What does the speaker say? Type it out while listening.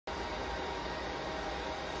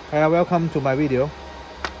Welcome to my video.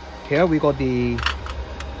 Here we got the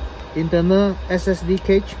internal SSD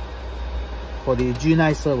cage for the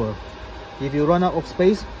G9 server. If you run out of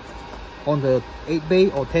space on the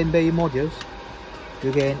 8-bay or 10-bay modules,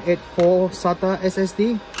 you can add 4 SATA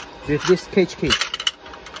SSD with this cage kit.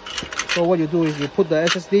 So what you do is you put the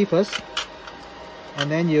SSD first,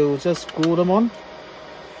 and then you just screw them on.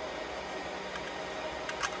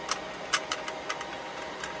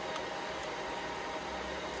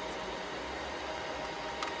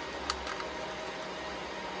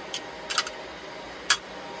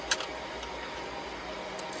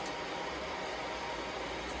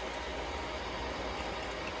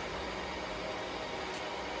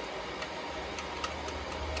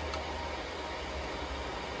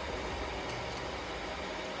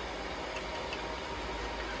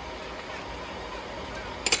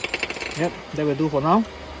 Yep, that will do for now.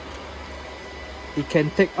 It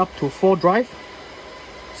can take up to 4 drives.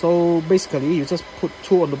 So basically you just put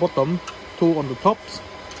 2 on the bottom, 2 on the tops.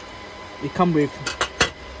 It comes with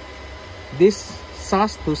this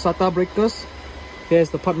SAS to SATA breakers.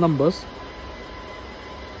 Here's the part numbers.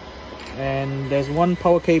 And there's 1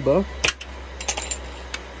 power cable.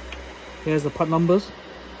 Here's the part numbers.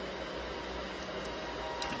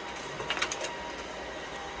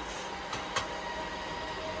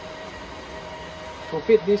 To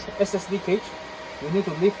fit this SSD cage, you need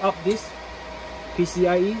to lift up this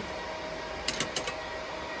PCIe,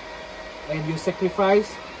 and you sacrifice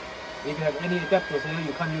if you have any adapters here,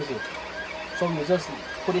 you can't use it. So you just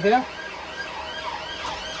put it here.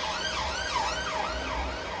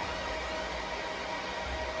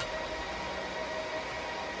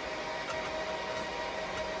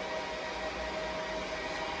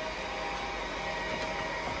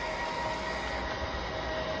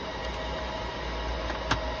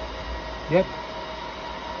 Yep,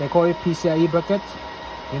 they call it PCIe bracket.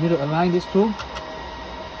 You need to align these two.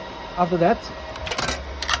 After that,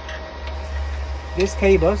 these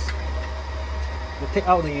cables, you take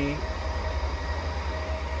out the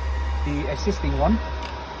existing one.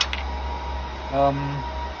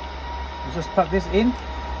 You just plug this in,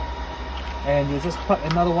 and you just plug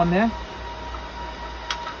another one there.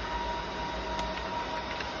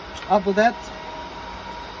 After that,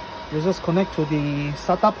 you just connect to the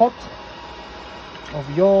SATA port of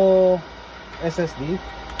your SSD.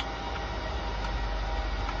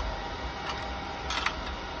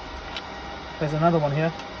 There's another one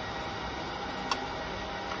here.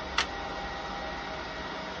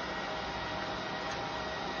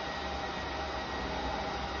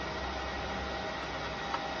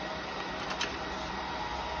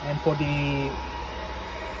 And for the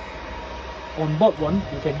onboard one,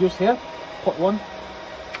 you can use here, port 1,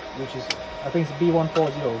 which is, I think it's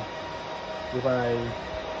B140. If I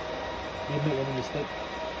didn't make any mistake.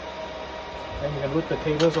 Then you can route the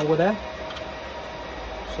cables over there.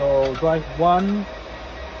 So drive 1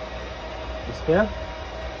 is here.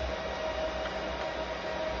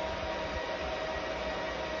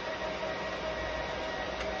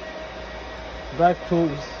 Drive 2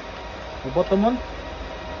 is the bottom one.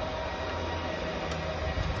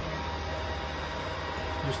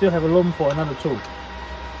 You still have a room for another 2.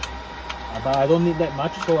 But I don't need that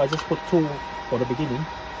much, so I just put 2 for the beginning.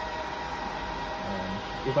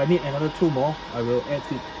 If I need another 2 more, I will add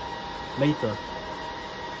it later.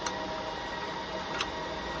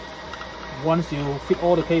 Once you fit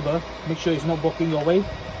all the cable, make sure it's not blocking your way.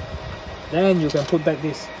 Then you can put back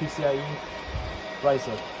this PCIe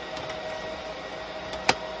riser.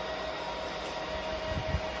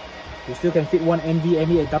 You still can fit 1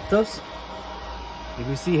 NVMe adapters. If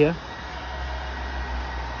you see here.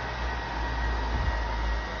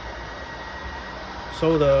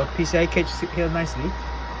 So the PCIe cage sits here nicely.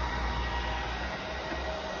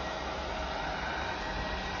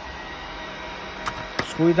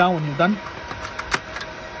 Screw it down when you're done.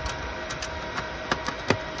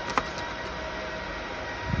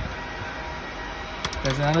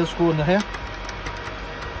 There's another screw under here.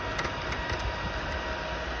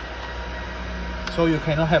 So you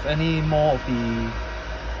cannot have any more of the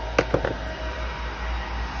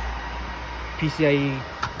PCIe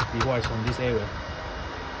device on this area.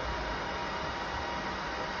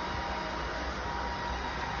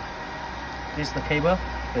 This is the cable.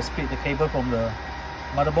 They split the cable from the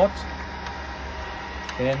motherboard.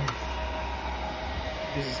 Then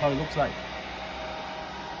this is how it looks like.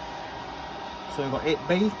 So you've got 8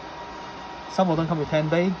 bay. Some of them come with 10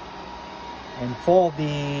 bay, and 4 of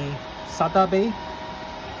the SATA bay.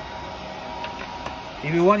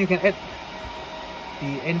 If you want, you can add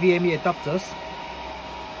the NVMe adapters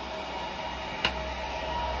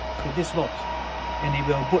to this slot. and it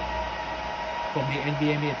will boot from the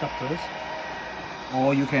NVMe adapters,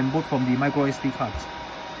 or you can boot from the micro SD cards.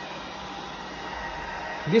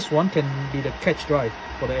 This one can be the cache drive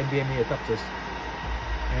for the NVMe adapters.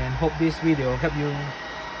 And hope this video help you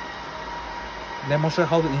demonstrate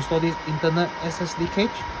how to install this internal SSD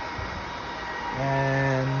cache.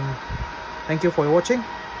 And thank you for watching.